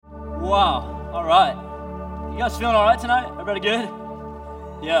wow. All right. You guys feeling all right tonight? Everybody good?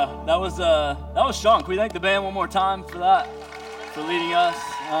 Yeah, that was strong. Can we thank the band one more time for that, for leading us?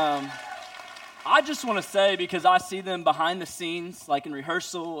 I just want to say, because I see them behind the scenes, like in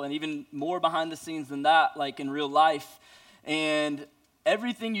rehearsal, and even more behind the scenes than that, like in real life, and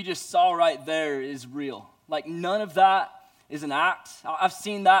everything you just saw right there is real. Like none of that is an act. I've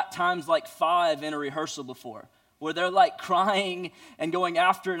seen that times like 5 in a rehearsal before, where they're like crying and going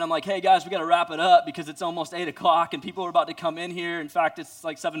after it, and I'm like, hey guys, we got to wrap it up because it's almost 8 o'clock and people are about to come in here. In fact, it's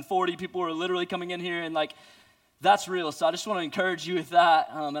like 7:40. People are literally coming in here, and like, that's real. So I just want to encourage you with that,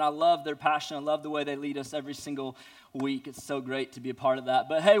 and I love their passion. I love the way they lead us every single week. It's so great to be a part of that.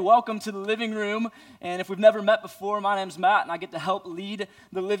 But hey, welcome to the living room, and if we've never met before, my name's Matt, and I get to help lead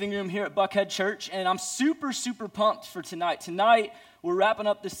the living room here at Buckhead Church, and I'm super, super pumped for tonight. Tonight, we're wrapping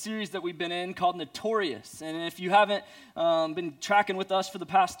up this series that we've been in called Notorious. And if you haven't been tracking with us for the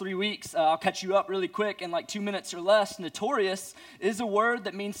past 3 weeks, I'll catch you up really quick in like 2 minutes or less. Notorious is a word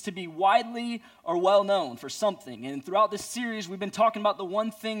that means to be widely or well known for something. And throughout this series, we've been talking about the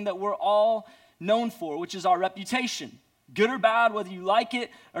one thing that we're all known for, which is our reputation. Good or bad, whether you like it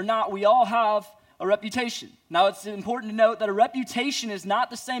or not, we all have a reputation. Now, it's important to note that a reputation is not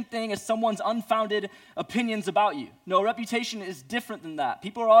the same thing as someone's unfounded opinions about you. No, a reputation is different than that.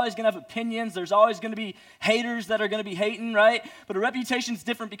 People are always going to have opinions. There's always going to be haters that are going to be hating, right? But a reputation is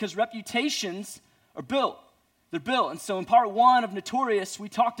different because reputations are built. They're built. And so in part 1 of Notorious, we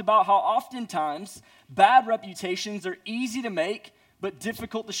talked about how oftentimes bad reputations are easy to make but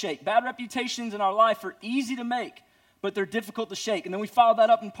difficult to shake. Bad reputations in our life are easy to make, but they're difficult to shake. And then we followed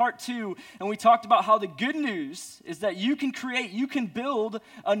that up in part 2, and we talked about how the good news is that you can build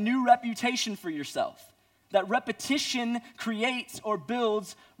a new reputation for yourself. That repetition creates or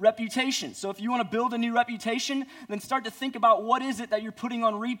builds reputation. So if you want to build a new reputation, then start to think about what is it that you're putting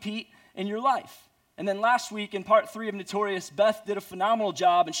on repeat in your life. And then last week in part 3 of Notorious, Beth did a phenomenal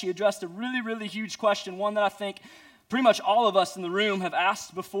job, and she addressed a really, really huge question, one that I think pretty much all of us in the room have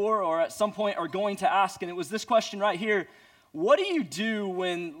asked before or at some point are going to ask, and it was this question right here. What do you do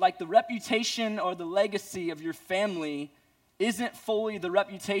when, like, the reputation or the legacy of your family isn't fully the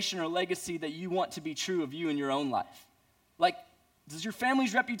reputation or legacy that you want to be true of you in your own life? Like, does your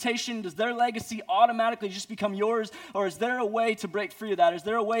family's reputation, does their legacy automatically just become yours, or is there a way to break free of that? Is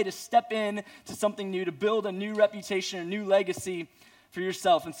there a way to step in to something new, to build a new reputation, a new legacy for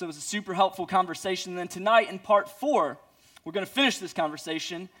yourself? And so it was a super helpful conversation. And then tonight in part 4, we're going to finish this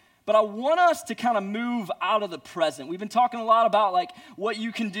conversation, but I want us to kind of move out of the present. We've been talking a lot about like what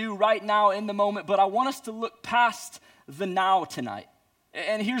you can do right now in the moment, but I want us to look past the now tonight.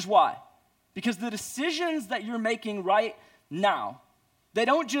 And here's why. Because the decisions that you're making right now, they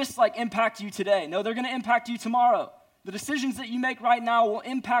don't just like impact you today. No, they're going to impact you tomorrow. The decisions that you make right now will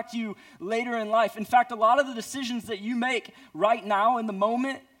impact you later in life. In fact, a lot of the decisions that you make right now in the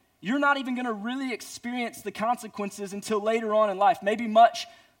moment, you're not even going to really experience the consequences until later on in life, maybe much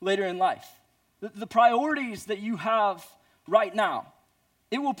later in life. The priorities that you have right now,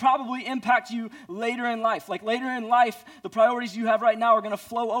 it will probably impact you later in life. Like later in life, the priorities you have right now are going to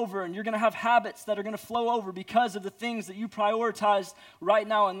flow over, and you're going to have habits that are going to flow over because of the things that you prioritize right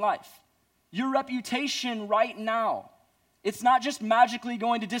now in life. Your reputation right now, it's not just magically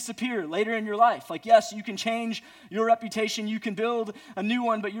going to disappear later in your life. Like, yes, you can change your reputation, you can build a new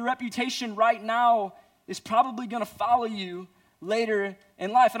one, but your reputation right now is probably going to follow you later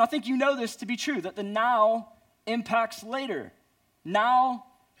in life. And I think you know this to be true, that the now impacts later. Now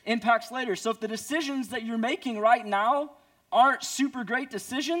impacts later. So if the decisions that you're making right now aren't super great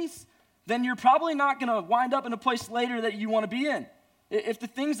decisions, then you're probably not going to wind up in a place later that you want to be in. If the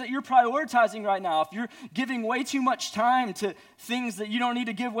things that you're prioritizing right now, if you're giving way too much time to things that you don't need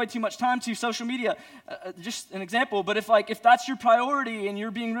to give way too much time to, social media, just an example, but if that's your priority and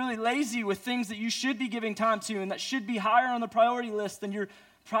you're being really lazy with things that you should be giving time to and that should be higher on the priority list, then you're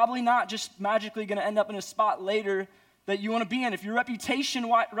probably not just magically going to end up in a spot later that you want to be in. If your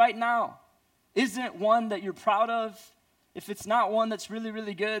reputation right now isn't one that you're proud of, if it's not one that's really,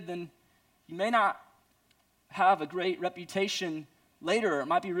 really good, then you may not have a great reputation later. It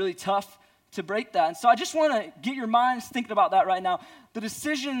might be really tough to break that. And so I just want to get your minds thinking about that right now. The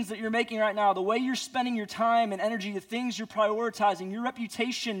decisions that you're making right now, the way you're spending your time and energy, the things you're prioritizing, your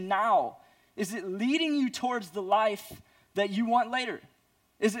reputation now, is it leading you towards the life that you want later?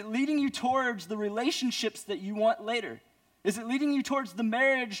 Is it leading you towards the relationships that you want later? Is it leading you towards the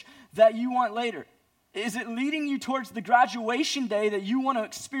marriage that you want later? Is it leading you towards the graduation day that you want to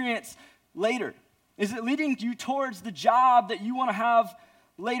experience later? Is it leading you towards the job that you want to have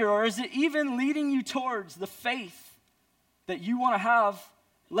later? Or is it even leading you towards the faith that you want to have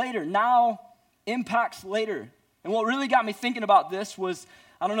later. Now impacts later. And what really got me thinking about this was,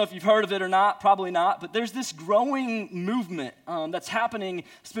 I don't know if you've heard of it or not, probably not, but there's this growing movement that's happening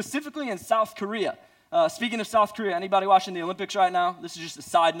specifically in South Korea. Speaking of South Korea, anybody watching the Olympics right now? This is just a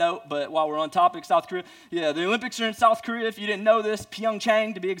side note, but while we're on topic, South Korea. Yeah, the Olympics are in South Korea. If you didn't know this,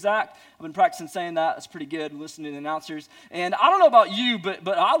 Pyeongchang to be exact. I've been practicing saying that. It's pretty good, listening to the announcers. And I don't know about you, but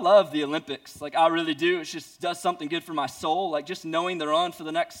I love the Olympics. Like, I really do. It just does something good for my soul. Like, just knowing they're on for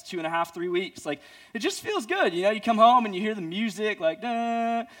the next 2.5, 3 weeks. Like, it just feels good. You know, you come home and you hear the music, like,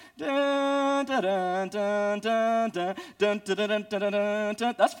 dun, dun, dun, dun, dun, dun, dun, dun, dun, dun, dun, dun,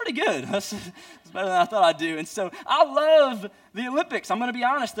 dun. That's pretty good. That's better than I thought I'd do. And so I love the Olympics. I'm going to be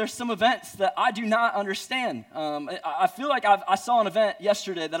honest. There's some events that I do not understand. I feel like I saw an event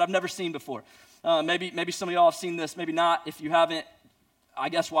yesterday that I've never seen before. Maybe some of y'all have seen this. Maybe not. If you haven't, I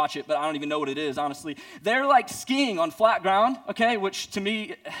guess watch it, but I don't even know what it is, honestly. They're like skiing on flat ground, okay, which to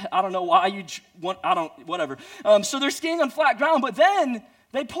me, I don't know why you'd want, whatever. So they're skiing on flat ground, but then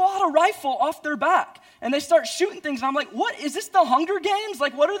they pull out a rifle off their back and they start shooting things. And I'm like, what? Is this the Hunger Games?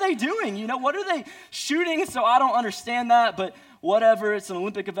 Like, what are they doing? You know, what are they shooting? So I don't understand that, but whatever. It's an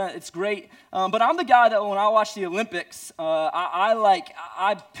Olympic event. It's great. But I'm the guy that when I watch the Olympics,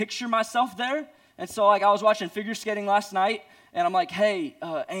 I picture myself there. And so like I was watching figure skating last night. And I'm like, hey,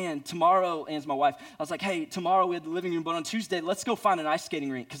 Ann, tomorrow, Ann's my wife. I was like, hey, tomorrow we had the living room, but on Tuesday, let's go find an ice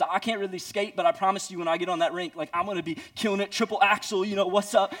skating rink. Because I can't really skate, but I promise you when I get on that rink, like I'm going to be killing it, triple axel, you know,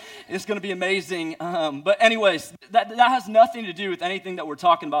 what's up? It's going to be amazing. But anyways, that has nothing to do with anything that we're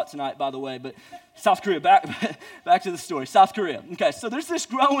talking about tonight, by the way. But South Korea, back to the story. South Korea. Okay, so there's this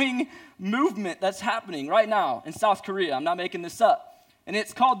growing movement that's happening right now in South Korea. I'm not making this up. And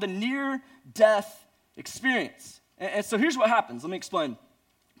it's called the near-death experience. And so here's what happens. Let me explain.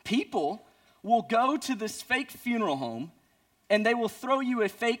 People will go to this fake funeral home, and they will throw you a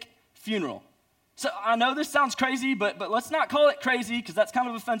fake funeral. So I know this sounds crazy, but let's not call it crazy because that's kind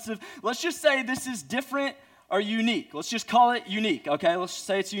of offensive. Let's just say this is different or unique. Let's just call it unique, okay? Let's just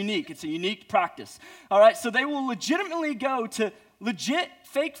say it's unique. It's a unique practice. All right, so they will legitimately go to legit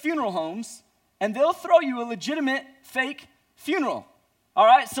fake funeral homes, and they'll throw you a legitimate fake funeral. All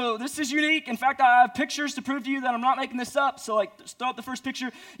right, so this is unique. In fact, I have pictures to prove to you that I'm not making this up. So, like, just throw up the first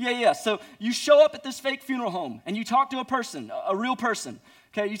picture. Yeah. So you show up at this fake funeral home, and you talk to a person, a real person.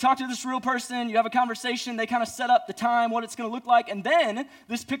 Okay, you talk to this real person. You have a conversation. They kind of set up the time, what it's going to look like. And then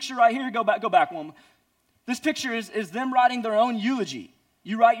this picture right here, go back one. This picture is them writing their own eulogy.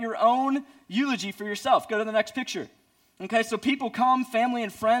 You write your own eulogy for yourself. Go to the next picture. Okay, so people come, family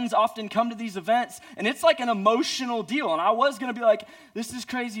and friends often come to these events, and it's like an emotional deal. And I was going to be like, this is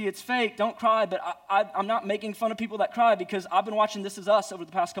crazy, it's fake, don't cry, but I'm not making fun of people that cry because I've been watching This Is Us over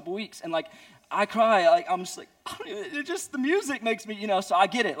the past couple weeks, and like, I cry, like, I'm just like, the music makes me, so I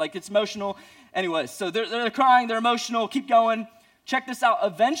get it, like, it's emotional. Anyways, so they're crying, they're emotional, keep going. Check this out.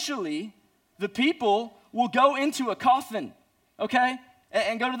 Eventually, the people will go into a coffin, okay,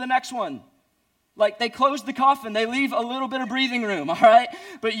 and go to the next one. Like, they close the coffin, they leave a little bit of breathing room, all right?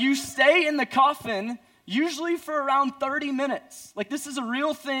 But you stay in the coffin usually for around 30 minutes. Like, this is a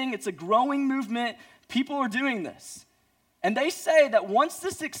real thing. It's a growing movement. People are doing this. And they say that once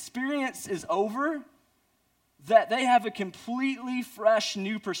this experience is over, that they have a completely fresh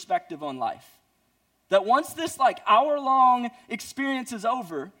new perspective on life. That once this, like, hour-long experience is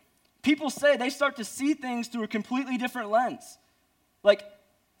over, people say they start to see things through a completely different lens. Like,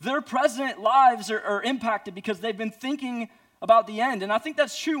 their present lives are impacted because they've been thinking about the end. And I think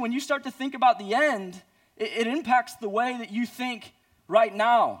that's true. When you start to think about the end, it impacts the way that you think right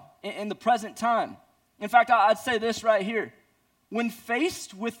now in the present time. In fact, I'd say this right here. When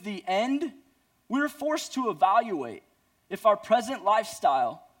faced with the end, we're forced to evaluate if our present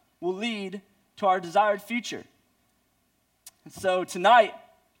lifestyle will lead to our desired future. And so tonight,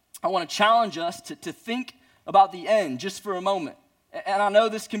 I want to challenge us to think about the end just for a moment. And I know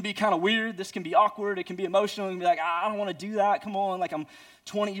this can be kind of weird, this can be awkward, it can be emotional, and be like, I don't want to do that, come on, like I'm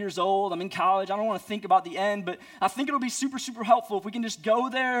 20 years old, I'm in college, I don't want to think about the end, but I think it'll be super, super helpful if we can just go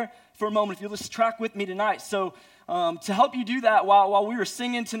there for a moment, if you'll just track with me tonight. So to help you do that, while we were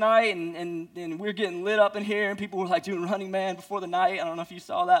singing tonight, and we were getting lit up in here, and people were like doing Running Man before the night, I don't know if you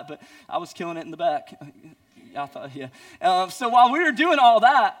saw that, but I was killing it in the back. I thought, yeah. So while we were doing all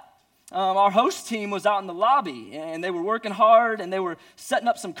that, our host team was out in the lobby, and they were working hard, and they were setting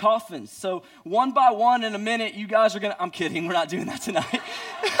up some coffins. So one by one in a minute, you guys are going to, I'm kidding, we're not doing that tonight.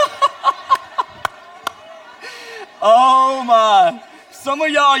 Oh my. Some of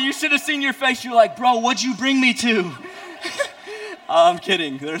y'all, you should have seen your face. You're like, bro, what'd you bring me to? I'm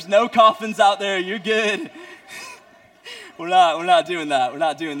kidding. There's no coffins out there. You're good. We're not doing that. We're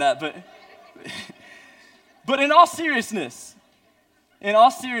not doing that. But in all seriousness,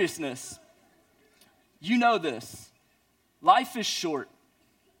 you know this. Life is short.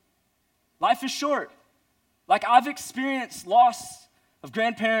 Life is short. Like, I've experienced loss of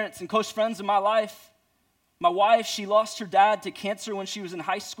grandparents and close friends in my life. My wife, she lost her dad to cancer when she was in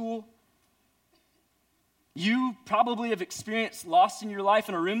high school. You probably have experienced loss in your life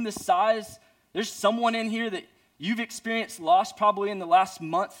in a room this size. There's someone in here that you've experienced loss probably in the last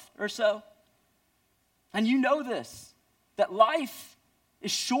month or so. And you know this, that life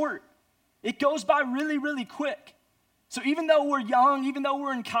is short. It goes by really, really quick. So even though we're young, even though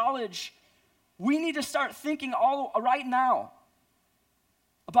we're in college, we need to start thinking right now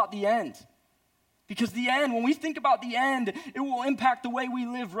about the end. Because the end, when we think about the end, it will impact the way we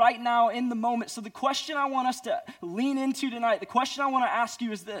live right now in the moment. So the question I want us to lean into tonight, the question I want to ask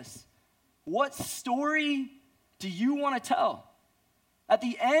you is this. What story do you want to tell at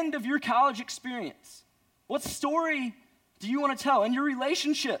the end of your college experience? What story do you want to tell in your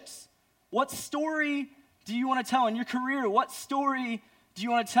relationships? What story do you want to tell in your career? What story do you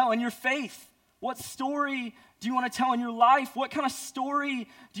want to tell in your faith? What story do you want to tell in your life? What kind of story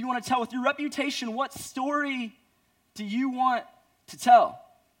do you want to tell with your reputation? What story do you want to tell?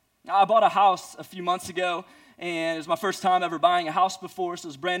 Now, I bought a house a few months ago, and it was my first time ever buying a house before, so it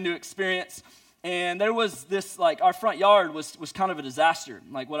was a brand new experience. And there was this, our front yard was kind of a disaster.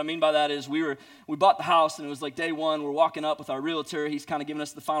 What I mean by that is we bought the house, and it was day one. We're walking up with our realtor. He's kind of giving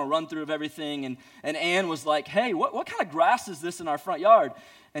us the final run through of everything. And Ann was like, hey, what kind of grass is this in our front yard?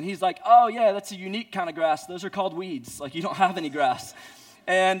 And he's like, oh, yeah, that's a unique kind of grass. Those are called weeds. You don't have any grass.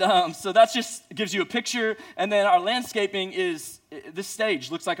 And so that just gives you a picture. And then our landscaping this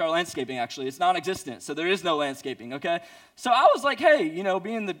stage looks like our landscaping, actually. It's non-existent, so there is no landscaping, okay? So I was like, hey,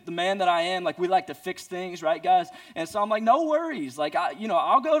 being the man that I am, we like to fix things, right, guys? And so I'm like, no worries.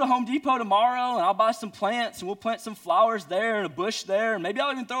 I'll go to Home Depot tomorrow, and I'll buy some plants, and we'll plant some flowers there and a bush there, and maybe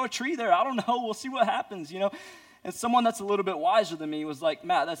I'll even throw a tree there. I don't know. We'll see what happens, And someone that's a little bit wiser than me was like,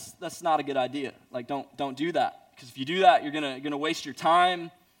 Matt, that's not a good idea. Don't do that. Because if you do that, you're gonna waste your time,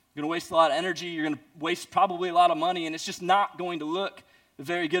 you're gonna waste a lot of energy, you're gonna waste probably a lot of money, and it's just not going to look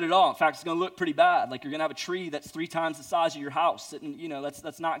very good at all. In fact, it's gonna look pretty bad. You're gonna have a tree that's 3 times the size of your house sitting,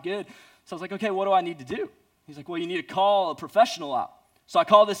 that's not good. So I was like, okay, what do I need to do? He's like, well, you need to call a professional out. So I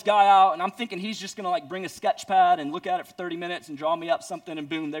call this guy out, and I'm thinking he's just gonna bring a sketch pad and look at it for 30 minutes and draw me up something, and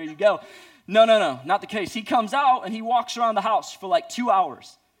boom, there you go. No, not the case. He comes out and he walks around the house for 2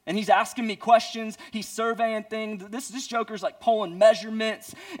 hours. And he's asking me questions. He's surveying things. This joker's pulling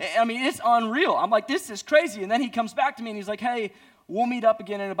measurements. I mean, it's unreal. I'm like, this is crazy. And then he comes back to me and he's like, hey, we'll meet up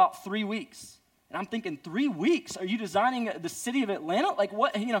again in about 3 weeks. And I'm thinking, 3 weeks? Are you designing the city of Atlanta?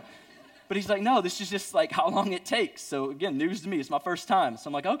 What? But he's like, no, this is just how long it takes. So again, news to me. It's my first time. So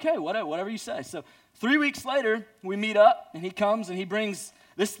I'm like, okay, whatever you say. So 3 weeks later, we meet up and he comes and he brings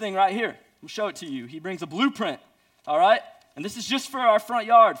this thing right here. I'll show it to you. He brings a blueprint, all right? And this is just for our front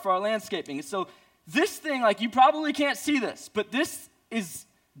yard, for our landscaping. And so this thing, you probably can't see this, but this is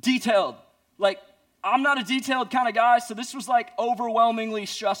detailed. I'm not a detailed kind of guy, so this was overwhelmingly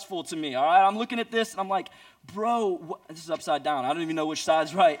stressful to me, all right? I'm looking at this and I'm like, bro, this is upside down. I don't even know which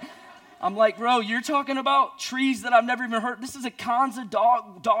side's right. I'm like, bro, you're talking about trees that I've never even heard. This is a Kanza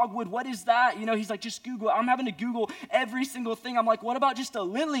dogwood. What is that? He's like, just Google it. I'm having to Google every single thing. I'm like, what about just a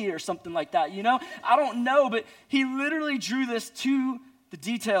lily or something like that? I don't know, but he literally drew this to the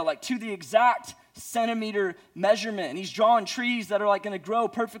detail, to the exact centimeter measurement. And he's drawing trees that are going to grow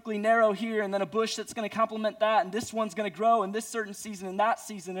perfectly narrow here, and then a bush that's going to complement that, and this one's going to grow in this certain season and that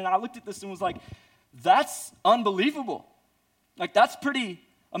season. And I looked at this and was like, that's unbelievable. That's pretty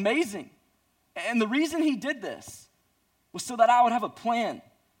amazing. And the reason he did this was so that I would have a plan,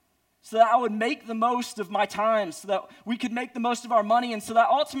 so that I would make the most of my time, so that we could make the most of our money, and so that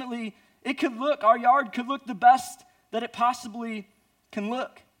ultimately our yard could look the best that it possibly can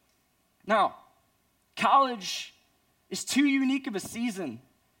look. Now, college is too unique of a season.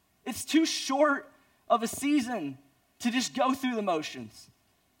 It's too short of a season to just go through the motions.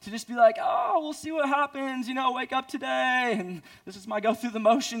 To just be like, oh, we'll see what happens, wake up today, and this is my go through the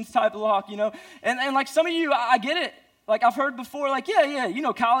motions type of walk, And some of you, I get it. I've heard before,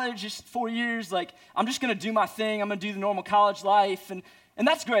 yeah, college is 4 years, I'm just going to do my thing. I'm going to do the normal college life, and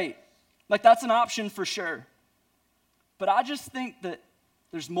that's great. That's an option for sure. But I just think that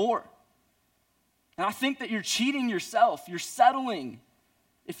there's more. And I think that you're cheating yourself. You're settling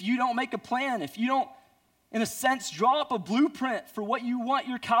if you don't make a plan, if you don't, in a sense, draw up a blueprint for what you want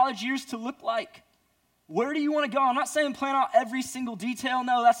your college years to look like. Where do you want to go? I'm not saying plan out every single detail.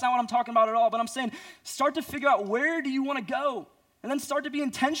 No, that's not what I'm talking about at all. But I'm saying start to figure out where do you want to go? And then start to be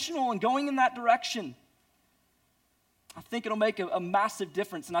intentional in going in that direction. I think it'll make a massive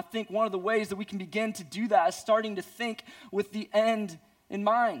difference. And I think one of the ways that we can begin to do that is starting to think with the end in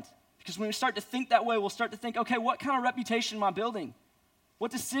mind. Because when we start to think that way, we'll start to think, okay, what kind of reputation am I building?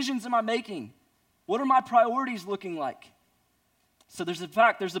 What decisions am I making? What are my priorities looking like? So there's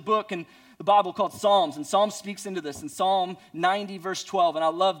a book in the Bible called Psalms, and Psalms speaks into this in Psalm 90, verse 12, and I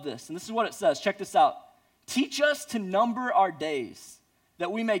love this. And this is what it says. Check this out. Teach us to number our days,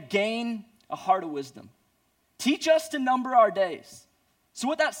 that we may gain a heart of wisdom. Teach us to number our days. So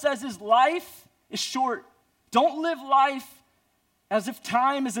what that says is life is short. Don't live life as if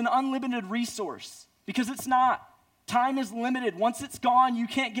time is an unlimited resource, because it's not. Time is limited. Once it's gone, you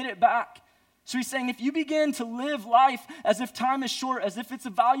can't get it back. So he's saying if you begin to live life as if time is short, as if it's a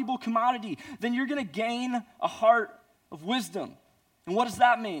valuable commodity, then you're going to gain a heart of wisdom. And what does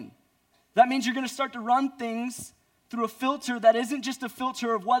that mean? That means you're going to start to run things through a filter that isn't just a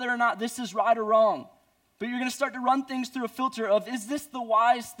filter of whether or not this is right or wrong, but you're going to start to run things through a filter of, is this the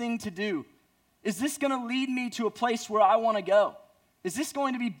wise thing to do? Is this going to lead me to a place where I want to go? Is this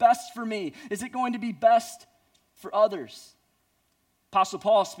going to be best for me? Is it going to be best for others? Apostle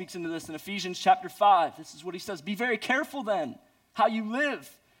Paul speaks into this in Ephesians chapter 5. This is what he says. Be very careful then how you live,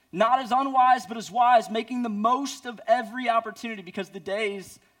 not as unwise, but as wise, making the most of every opportunity because the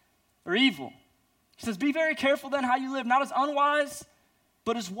days are evil. He says, be very careful then how you live, not as unwise,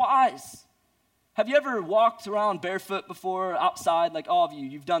 but as wise. Have you ever walked around barefoot before outside? Like all of you,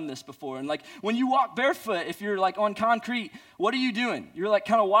 you've done this before. And like when you walk barefoot, if you're like on concrete, what are you doing? You're like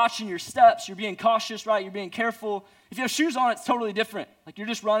kind of watching your steps. You're being cautious, right? You're being careful. If you have shoes on, it's totally different. Like you're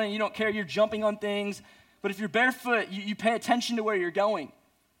just running, you don't care, you're jumping on things. But if you're barefoot, you pay attention to where you're going.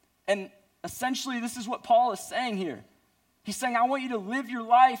 And essentially, this is what Paul is saying here. He's saying, I want you to live your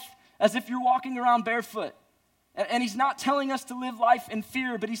life as if you're walking around barefoot. And he's not telling us to live life in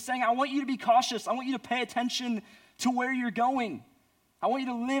fear, but he's saying, I want you to be cautious. I want you to pay attention to where you're going. I want you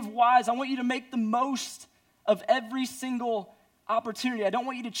to live wise. I want you to make the most of every single opportunity. I don't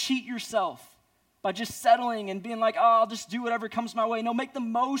want you to cheat yourself by just settling and being like, oh, I'll just do whatever comes my way. No, make the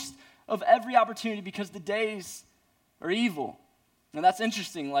most of every opportunity because the days are evil. And that's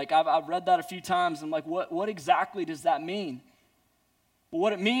interesting. Like I've read that a few times. I'm like, what exactly does that mean? Well,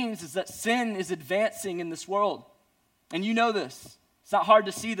 what it means is that sin is advancing in this world. And you know this. It's not hard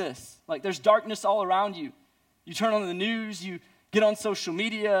to see this. Like there's darkness all around you. You turn on the news, you get on social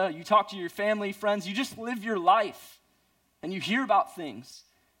media, you talk to your family, friends, you just live your life. And you hear about things.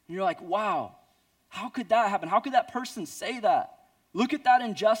 And you're like, wow, how could that happen? How could that person say that? Look at that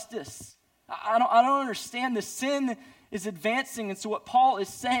injustice. I don't understand this. Sin is advancing. And so what Paul is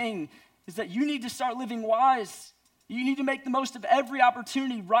saying is that you need to start living wise. You need to make the most of every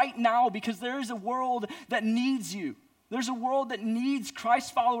opportunity right now because there is a world that needs you. There's a world that needs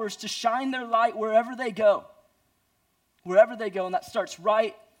Christ followers to shine their light wherever they go. Wherever they go, and that starts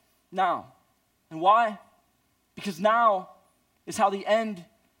right now. And why? Because now is how the end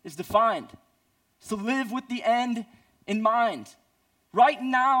is defined. So live with the end in mind. Right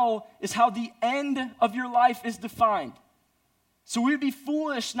now is how the end of your life is defined. So we would be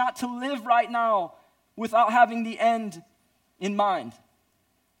foolish not to live right now without having the end in mind.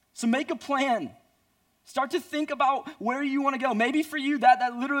 So make a plan. Start to think about where you want to go. Maybe for you, that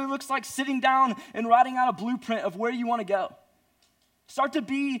literally looks like sitting down and writing out a blueprint of where you want to go. Start to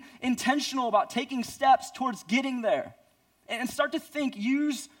be intentional about taking steps towards getting there. And start to think,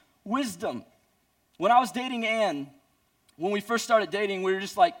 use wisdom. When I was dating Ann, when we first started dating, we were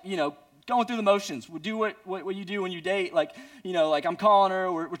just like, going through the motions. We do what you do when you date. Like I'm calling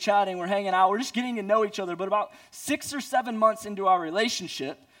her, we're chatting, we're hanging out, we're just getting to know each other. But about 6 or 7 months into our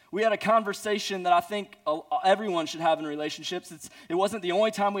relationship, we had a conversation that I think everyone should have in relationships. It wasn't the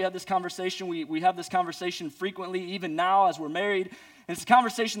only time we had this conversation. We have this conversation frequently, even now as we're married. And it's a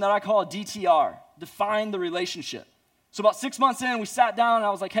conversation that I call a DTR, define the relationship. So about 6 months in, we sat down and I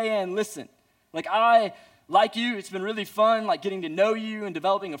was like, hey, Ann, listen. Like you, it's been really fun, like getting to know you and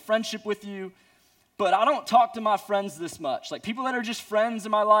developing a friendship with you. But I don't talk to my friends this much. Like people that are just friends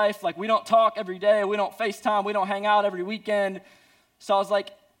in my life, like we don't talk every day, we don't FaceTime, we don't hang out every weekend. So I was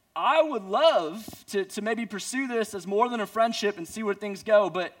like, I would love to maybe pursue this as more than a friendship and see where things go.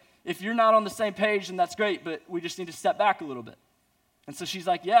 But if you're not on the same page, then that's great, but we just need to step back a little bit. And so she's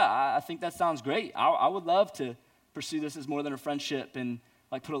like, yeah, I think that sounds great. I would love to pursue this as more than a friendship and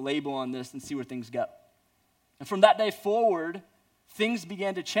like put a label on this and see where things go. And from that day forward, things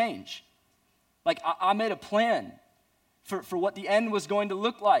began to change. Like I made a plan for what the end was going to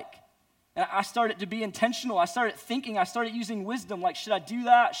look like. And I started to be intentional. I started thinking. I started using wisdom. Like, should I do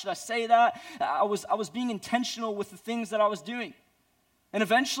that? Should I say that? I was being intentional with the things that I was doing. And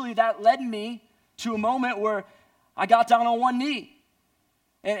eventually that led me to a moment where I got down on one knee.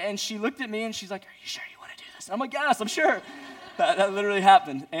 And she looked at me and she's like, "Are you sure you want to do this?" And I'm like, "Yes, I'm sure." That literally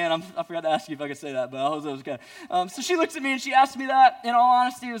happened. And I forgot to ask you if I could say that, but I was okay. So she looks at me and she asked me that. In all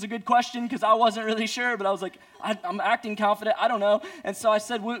honesty, it was a good question because I wasn't really sure, but I was like, I'm acting confident. I don't know. And so I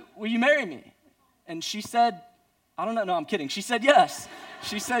said, will you marry me? And she said, "I don't know." No, I'm kidding. She said yes.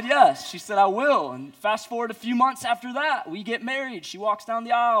 She said yes. She said, "I will." And fast forward a few months after that, we get married. She walks down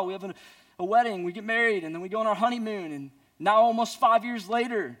the aisle. We have a wedding. We get married, and then we go on our honeymoon. And now almost 5 years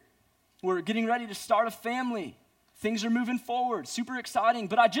later, we're getting ready to start a family. Things are moving forward, super exciting.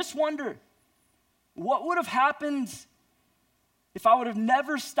 But I just wonder, what would have happened if I would have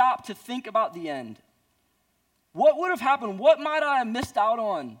never stopped to think about the end? What would have happened? What might I have missed out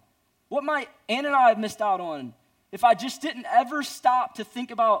on? What might Ann and I have missed out on if I just didn't ever stop to think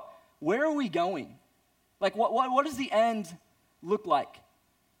about where are we going? Like, what does the end look like?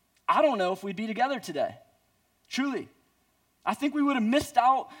 I don't know if we'd be together today. Truly. I think we would have missed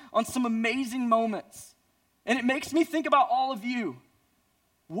out on some amazing moments. And it makes me think about all of you.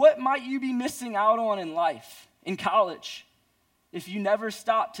 What might you be missing out on in life, in college, if you never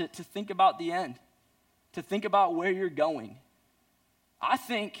stop to think about the end, to think about where you're going? I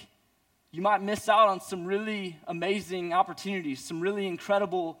think you might miss out on some really amazing opportunities, some really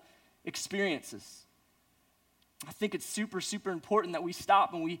incredible experiences. I think it's super, super important that we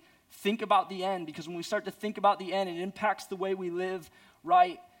stop and we think about the end, because when we start to think about the end, it impacts the way we live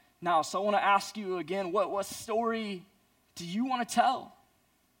right now. So I want to ask you again, what story do you want to tell?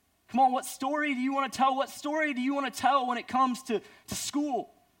 Come on, what story do you want to tell? What story do you want to tell when it comes to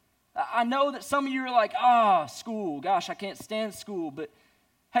school? I know that some of you are like, school, gosh, I can't stand school. But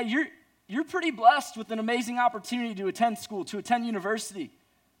hey, you're pretty blessed with an amazing opportunity to attend school, to attend university.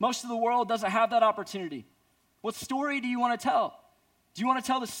 Most of the world doesn't have that opportunity. What story do you want to tell? Do you want to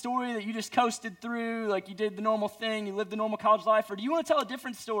tell the story that you just coasted through, like you did the normal thing, you lived the normal college life, or do you want to tell a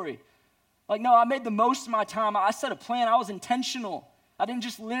different story? Like, no, I made the most of my time. I set a plan. I was intentional. I didn't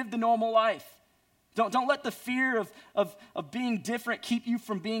just live the normal life. Don't let the fear of being different keep you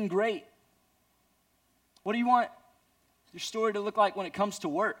from being great. What do you want your story to look like when it comes to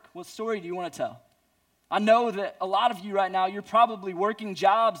work? What story do you want to tell? I know that a lot of you right now, you're probably working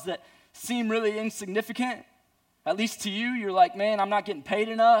jobs that seem really insignificant. At least to you, you're like, man, I'm not getting paid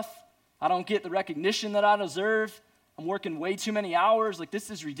enough. I don't get the recognition that I deserve. I'm working way too many hours. Like,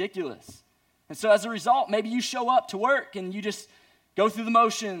 this is ridiculous. And so as a result, maybe you show up to work and you just go through the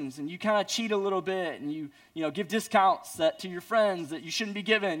motions and you kind of cheat a little bit and you give discounts to your friends that you shouldn't be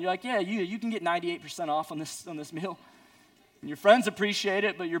giving. You're like, yeah, you can get 98% off on this meal. And your friends appreciate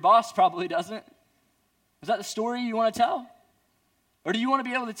it, but your boss probably doesn't. Is that the story you want to tell? Or do you want to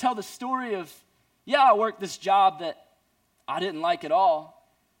be able to tell the story of, yeah, I worked this job that I didn't like at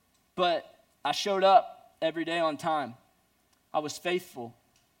all, but I showed up every day on time. I was faithful.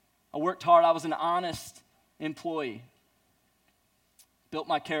 I worked hard. I was an honest employee. Built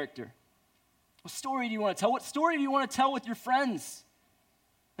my character. What story do you want to tell? What story do you want to tell with your friends?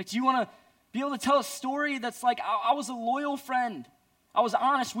 Like, do you want to be able to tell a story that's like, I was a loyal friend. I was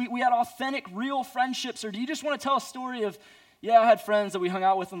honest. We had authentic, real friendships. Or do you just want to tell a story of, yeah, I had friends that we hung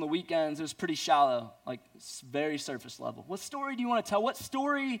out with on the weekends. It was pretty shallow, like very surface level. What story do you want to tell? What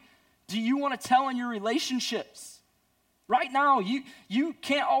story do you want to tell in your relationships? Right now, you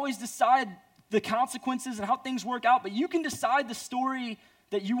can't always decide the consequences and how things work out, but you can decide the story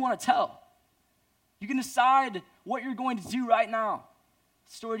that you want to tell. You can decide what you're going to do right now.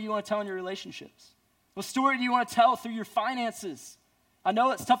 What story do you want to tell in your relationships? What story do you want to tell through your finances? I know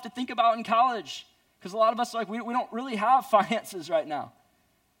it's tough to think about in college, because a lot of us are like, we don't really have finances right now.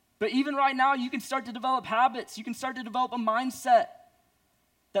 But even right now, you can start to develop habits. You can start to develop a mindset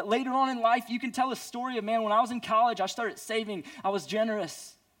that later on in life, you can tell a story of, man, when I was in college, I started saving. I was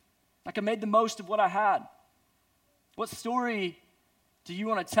generous. Like, I made the most of what I had. What story do you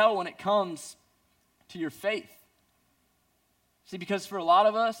want to tell when it comes to your faith? See, because for a lot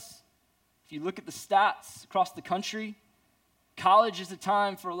of us, if you look at the stats across the country, college is a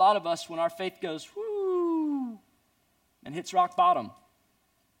time for a lot of us when our faith goes, whoo, and hits rock bottom.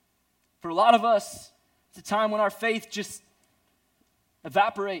 For a lot of us, it's a time when our faith just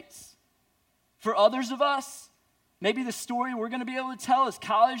evaporates. For others of us, maybe the story we're going to be able to tell is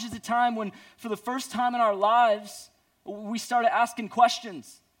college is a time when, for the first time in our lives, we started asking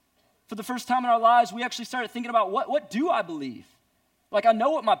questions. For the first time in our lives, we actually started thinking about, what do I believe? Like, I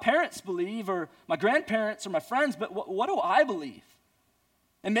know what my parents believe, or my grandparents, or my friends, but what do I believe?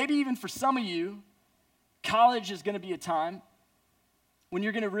 And maybe even for some of you, college is going to be a time when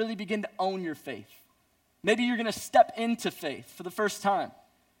you're going to really begin to own your faith. Maybe you're going to step into faith for the first time.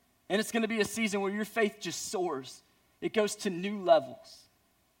 And it's going to be a season where your faith just soars. It goes to new levels.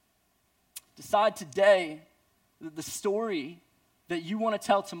 Decide today the story that you want to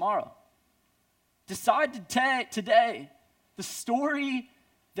tell tomorrow. Decide today the story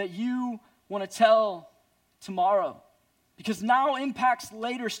that you want to tell tomorrow. Because now impacts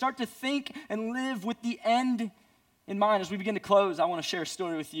later. Start to think and live with the end in mind. As we begin to close, I want to share a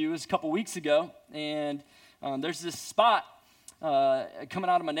story with you. It was a couple weeks ago, and there's this spot coming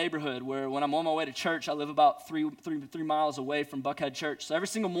out of my neighborhood where when I'm on my way to church, I live about three miles away from Buckhead Church. So every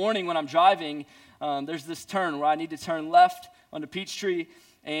single morning when I'm driving, there's this turn where I need to turn left onto Peachtree,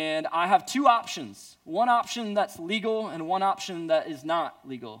 and I have two options. One option that's legal and one option that is not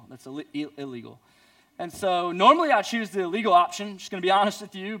legal, that's illegal. And so normally I choose the illegal option, just going to be honest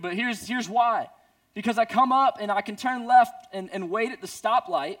with you, but here's why. Because I come up and I can turn left and wait at the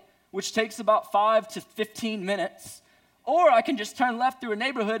stoplight, which takes about 5 to 15 minutes, or I can just turn left through a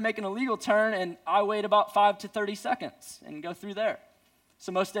neighborhood, make an illegal turn, and I wait about 5 to 30 seconds and go through there.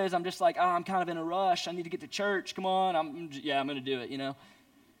 So most days I'm just like, I'm kind of in a rush. I need to get to church. Come on. I'm going to do it, you know.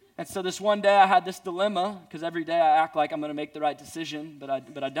 And so this one day I had this dilemma, because every day I act like I'm going to make the right decision, but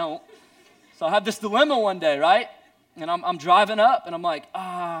I don't. So I had this dilemma one day, right? And I'm driving up, and I'm like,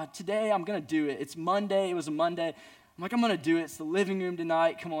 today I'm going to do it. It's Monday. It was a Monday. I'm like, I'm going to do it. It's the living room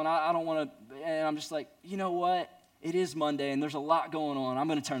tonight. Come on, I don't want to. And I'm just like, you know what? It is Monday, and there's a lot going on. I'm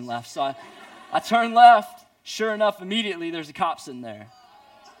going to turn left. So I turn left. Sure enough, immediately there's a cop sitting there.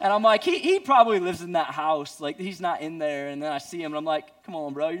 And I'm like, he probably lives in that house. Like, he's not in there. And then I see him, and I'm like, come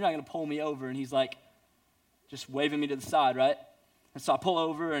on, bro. You're not going to pull me over. And he's like, just waving me to the side, right? And so I pull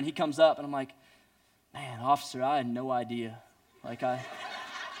over, and he comes up, and I'm like, man, officer, I had no idea.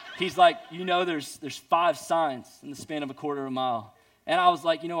 He's like, there's 5 signs in the span of a quarter of a mile. And I was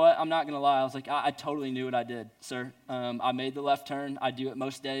like, you know what? I'm not going to lie. I was like, I totally knew what I did, sir. I made the left turn. I do it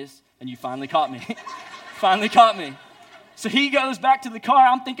most days, and you finally caught me. Finally caught me. So he goes back to the car.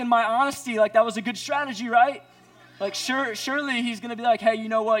 I'm thinking my honesty, that was a good strategy, right? Surely he's going to be like, hey, you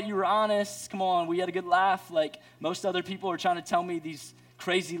know what? You were honest. Come on, we had a good laugh. Most other people are trying to tell me these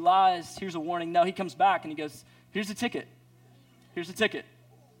crazy lies. Here's a warning. No, he comes back, and he goes, here's a ticket. Here's a ticket.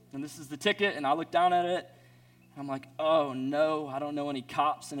 And this is the ticket, and I look down at it. I'm like, oh, no, I don't know any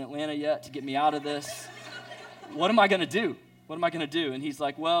cops in Atlanta yet to get me out of this. What am I going to do? What am I going to do? And he's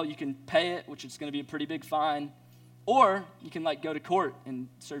like, well, you can pay it, which is going to be a pretty big fine, or you can, go to court and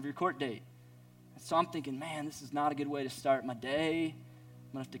serve your court date. And so I'm thinking, man, this is not a good way to start my day.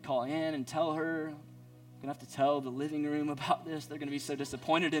 I'm going to have to call in and tell her. I'm going to have to tell the living room about this. They're going to be so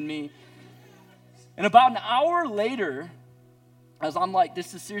disappointed in me. And about an hour later, as I'm like,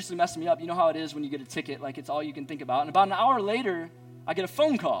 this is seriously messing me up. You know how it is when you get a ticket, it's all you can think about. And about an hour later, I get a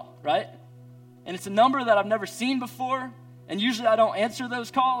phone call, right? And it's a number that I've never seen before. And usually I don't answer those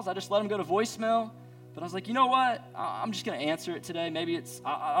calls. I just let them go to voicemail. But I was like, you know what? I'm just going to answer it today. Maybe it's,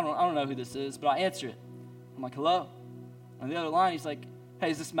 I don't know who this is, but I answer it. I'm like, hello? On the other line, he's like,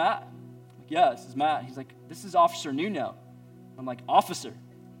 hey, is this Matt? I'm like, yeah, this is Matt. He's like, this is Officer Nuno. I'm like, officer?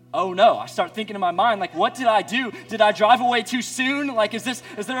 Oh no, I start thinking in my mind, what did I do? Did I drive away too soon?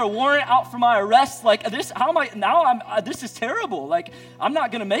 Is there a warrant out for my arrest? This is terrible. I'm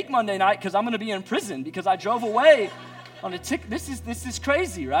not going to make Monday night because I'm going to be in prison because I drove away on a ticket. This is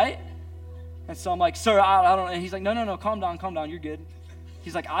crazy, right? And so I'm like, sir, I don't know. And he's like, no, calm down, you're good.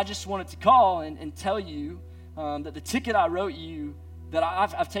 He's like, I just wanted to call and tell you that the ticket I wrote you, that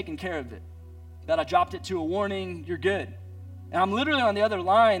I've taken care of it, that I dropped it to a warning, you're good. And I'm literally on the other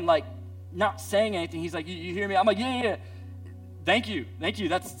line, not saying anything. He's like, you hear me? I'm like, yeah. Thank you.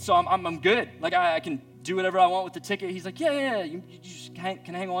 I'm good. I can do whatever I want with the ticket. He's like, yeah. You just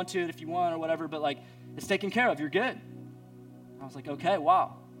can hang on to it if you want or whatever, but it's taken care of. You're good. I was like, okay,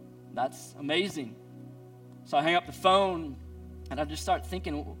 wow. That's amazing. So I hang up the phone, and I just start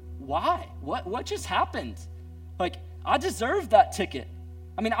thinking, why? What just happened? I deserved that ticket.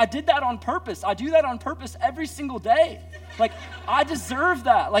 I did that on purpose. I do that on purpose every single day. I deserve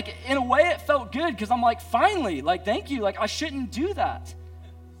that. In a way, it felt good because I'm finally, thank you. I shouldn't do that.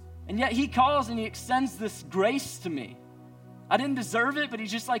 And yet he calls and he extends this grace to me. I didn't deserve it, but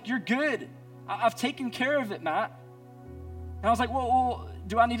he's just like, you're good. I've taken care of it, Matt. And I was like, well,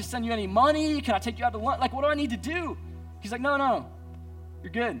 do I need to send you any money? Can I take you out to lunch? What do I need to do? He's like, no,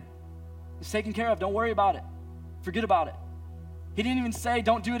 you're good. It's taken care of. Don't worry about it. Forget about it. He didn't even say,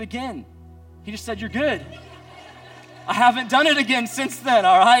 don't do it again. He just said, you're good. I haven't done it again since then,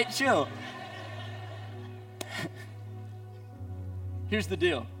 all right? Chill. here's the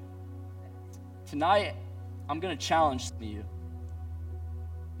deal. Tonight, I'm going to challenge some of you.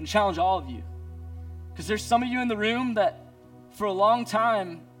 I'm going to challenge all of you. Because there's some of you in the room that for a long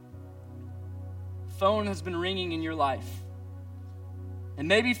time, phone has been ringing in your life. And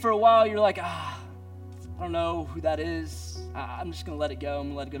maybe for a while you're like, I don't know who that is. I'm just going to let it go. I'm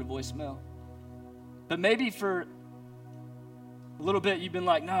going to let it go to voicemail. But maybe for a little bit you've been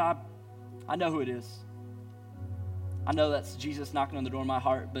like, no, I know who it is. I know that's Jesus knocking on the door of my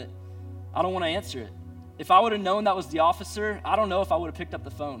heart, but I don't want to answer it. If I would have known that was the officer, I don't know if I would have picked up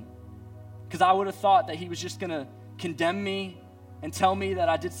the phone. Because I would have thought that he was just going to condemn me and tell me that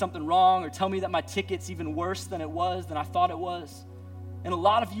I did something wrong, or tell me that my ticket's even worse than I thought it was. And a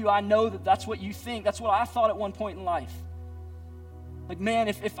lot of you, I know that that's what you think. That's what I thought at one point in life. Like, man,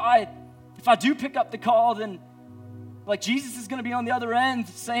 if I do pick up the call, then like Jesus is going to be on the other end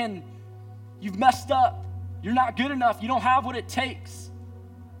saying, you've messed up. You're not good enough. You don't have what it takes.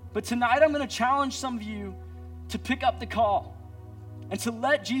 But tonight I'm going to challenge some of you to pick up the call and to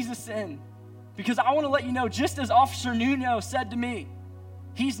let Jesus in. Because I want to let you know, just as Officer Nuno said to me,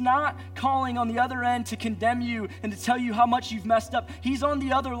 he's not calling on the other end to condemn you and to tell you how much you've messed up. He's on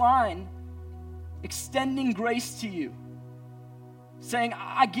the other line extending grace to you, saying,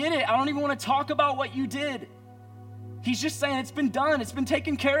 I get it. I don't even want to talk about what you did. He's just saying, it's been done. It's been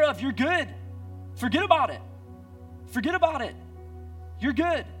taken care of. You're good. Forget about it. Forget about it. You're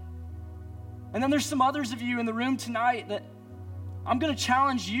good. And then there's some others of you in the room tonight that I'm going to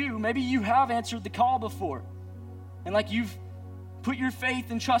challenge you. Maybe you have answered the call before. And like you've put your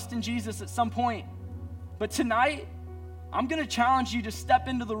faith and trust in Jesus at some point. But tonight, I'm going to challenge you to step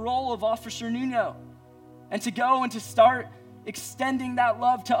into the role of Officer Nuno and to go and to start extending that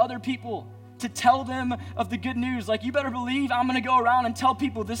love to other people, to tell them of the good news. Like, you better believe I'm going to go around and tell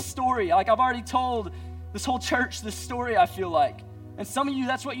people this story. Like, I've already told this whole church this story, I feel like. And some of you,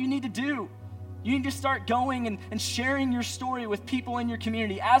 that's what you need to do. You need to start going and sharing your story with people in your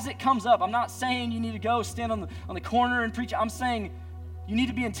community as it comes up. I'm not saying you need to go stand on the corner and preach. I'm saying you need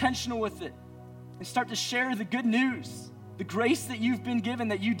to be intentional with it and start to share the good news, the grace that you've been given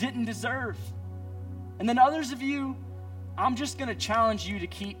that you didn't deserve. And then others of you, I'm just going to challenge you to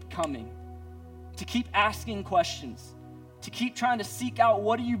keep coming, to keep asking questions, to keep trying to seek out,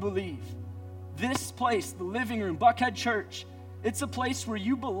 what do you believe? This place, the living room, Buckhead Church, it's a place where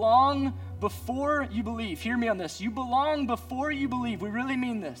you belong before you believe. Hear me on this. You belong before you believe. We really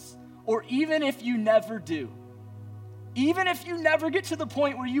mean this. Or even if you never do. Even if you never get to the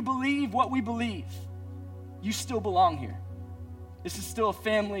point where you believe what we believe, you still belong here. This is still a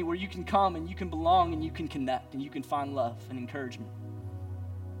family where you can come and you can belong and you can connect and you can find love and encouragement.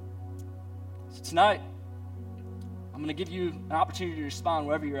 So tonight, I'm going to give you an opportunity to respond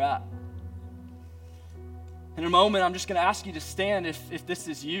wherever you're at. In a moment, I'm just going to ask you to stand if this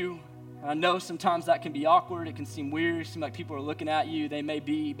is you. And I know sometimes that can be awkward. It can seem weird. It seems like people are looking at you. They may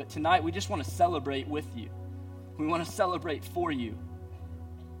be. But tonight, we just want to celebrate with you. We want to celebrate for you.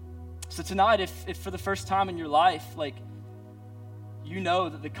 So tonight, if for the first time in your life, like, you know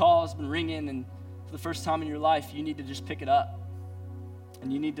that the call has been ringing, and for the first time in your life, you need to just pick it up.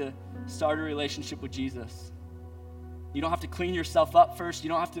 And you need to start a relationship with Jesus. You don't have to clean yourself up first. You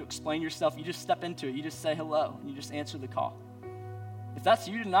don't have to explain yourself. You just step into it. You just say hello, and you just answer the call. If that's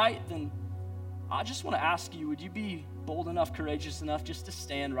you tonight, then I just want to ask you, would you be bold enough, courageous enough just to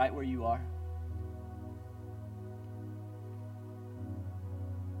stand right where you are?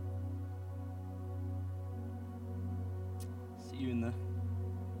 See you in the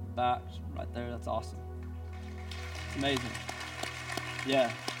back, right there. That's awesome. It's amazing. Yeah.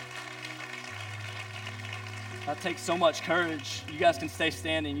 That takes so much courage. You guys can stay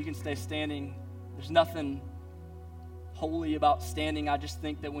standing. You can stay standing. There's nothing holy about standing. I just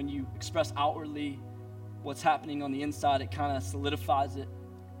think that when you express outwardly what's happening on the inside, it kind of solidifies it.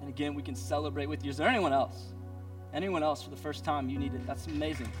 And again, we can celebrate with you. Is there anyone else? Anyone else for the first time you need it? That's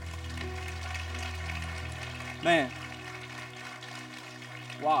amazing. Man.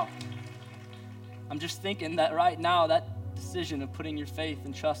 Wow. I'm just thinking that right now, that decision of putting your faith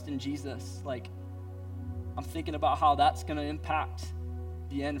and trust in Jesus, like, I'm thinking about how that's going to impact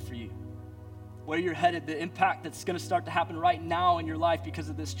the end for you. Where you're headed, the impact that's going to start to happen right now in your life because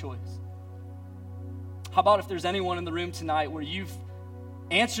of this choice. How about if there's anyone in the room tonight where you've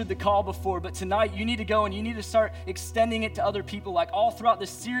answered the call before, but tonight you need to go and you need to start extending it to other people. Like, all throughout this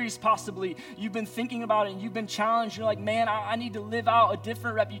series, possibly, you've been thinking about it and you've been challenged. You're like, man, I need to live out a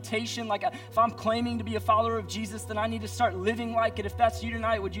different reputation. Like, if I'm claiming to be a follower of Jesus, then I need to start living like it. If that's you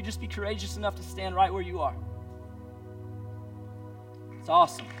tonight, would you just be courageous enough to stand right where you are? It's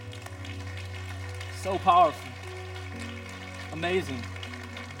awesome. So powerful. Amazing.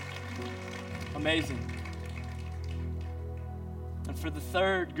 Amazing. And for the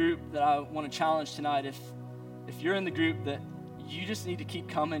third group that I want to challenge tonight, if you're in the group that you just need to keep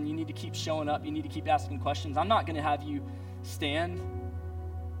coming, you need to keep showing up, you need to keep asking questions, I'm not going to have you stand,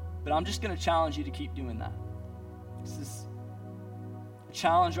 but I'm just going to challenge you to keep doing that. This is a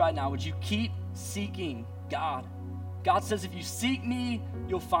challenge right now. Would you keep seeking God? God says, if you seek me,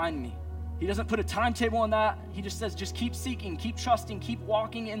 you'll find me. He doesn't put a timetable on that. He just says, just keep seeking, keep trusting, keep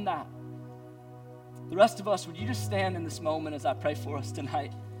walking in that. The rest of us, would you just stand in this moment as I pray for us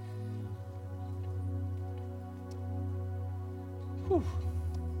tonight? Whew.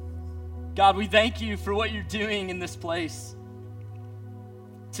 God, we thank you for what you're doing in this place.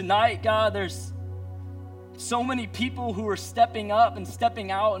 Tonight, God, there's so many people who are stepping up and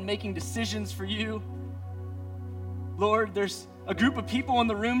stepping out and making decisions for you. Lord, there's a group of people in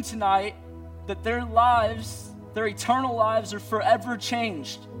the room tonight that their lives, their eternal lives, are forever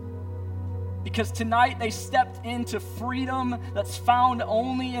changed. Because tonight they stepped into freedom that's found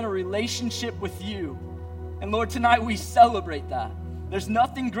only in a relationship with you. And Lord, tonight we celebrate that. There's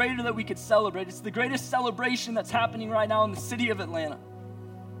nothing greater that we could celebrate. It's the greatest celebration that's happening right now in the city of Atlanta.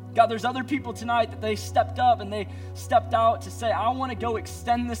 God, there's other people tonight that they stepped up and they stepped out to say, I want to go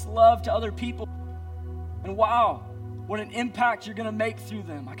extend this love to other people. And wow, what an impact you're going to make through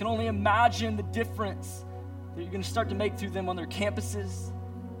them. I can only imagine the difference that you're going to start to make through them on their campuses,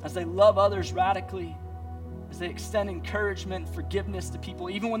 as they love others radically, as they extend encouragement and forgiveness to people,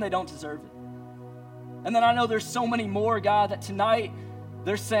 even when they don't deserve it. And then I know there's so many more, God, that tonight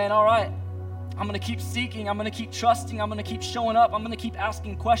they're saying, all right, I'm going to keep seeking, I'm going to keep trusting, I'm going to keep showing up, I'm going to keep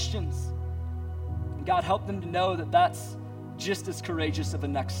asking questions. And God, help them to know that that's just as courageous of a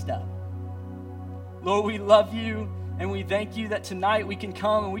next step. Lord, we love you. And we thank you that tonight we can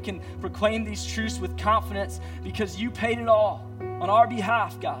come and we can proclaim these truths with confidence because you paid it all on our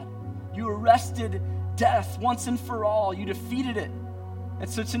behalf, God. You arrested death once and for all. You defeated it. And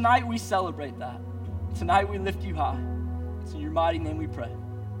so tonight we celebrate that. Tonight we lift you high. It's in your mighty name we pray.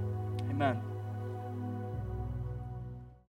 Amen.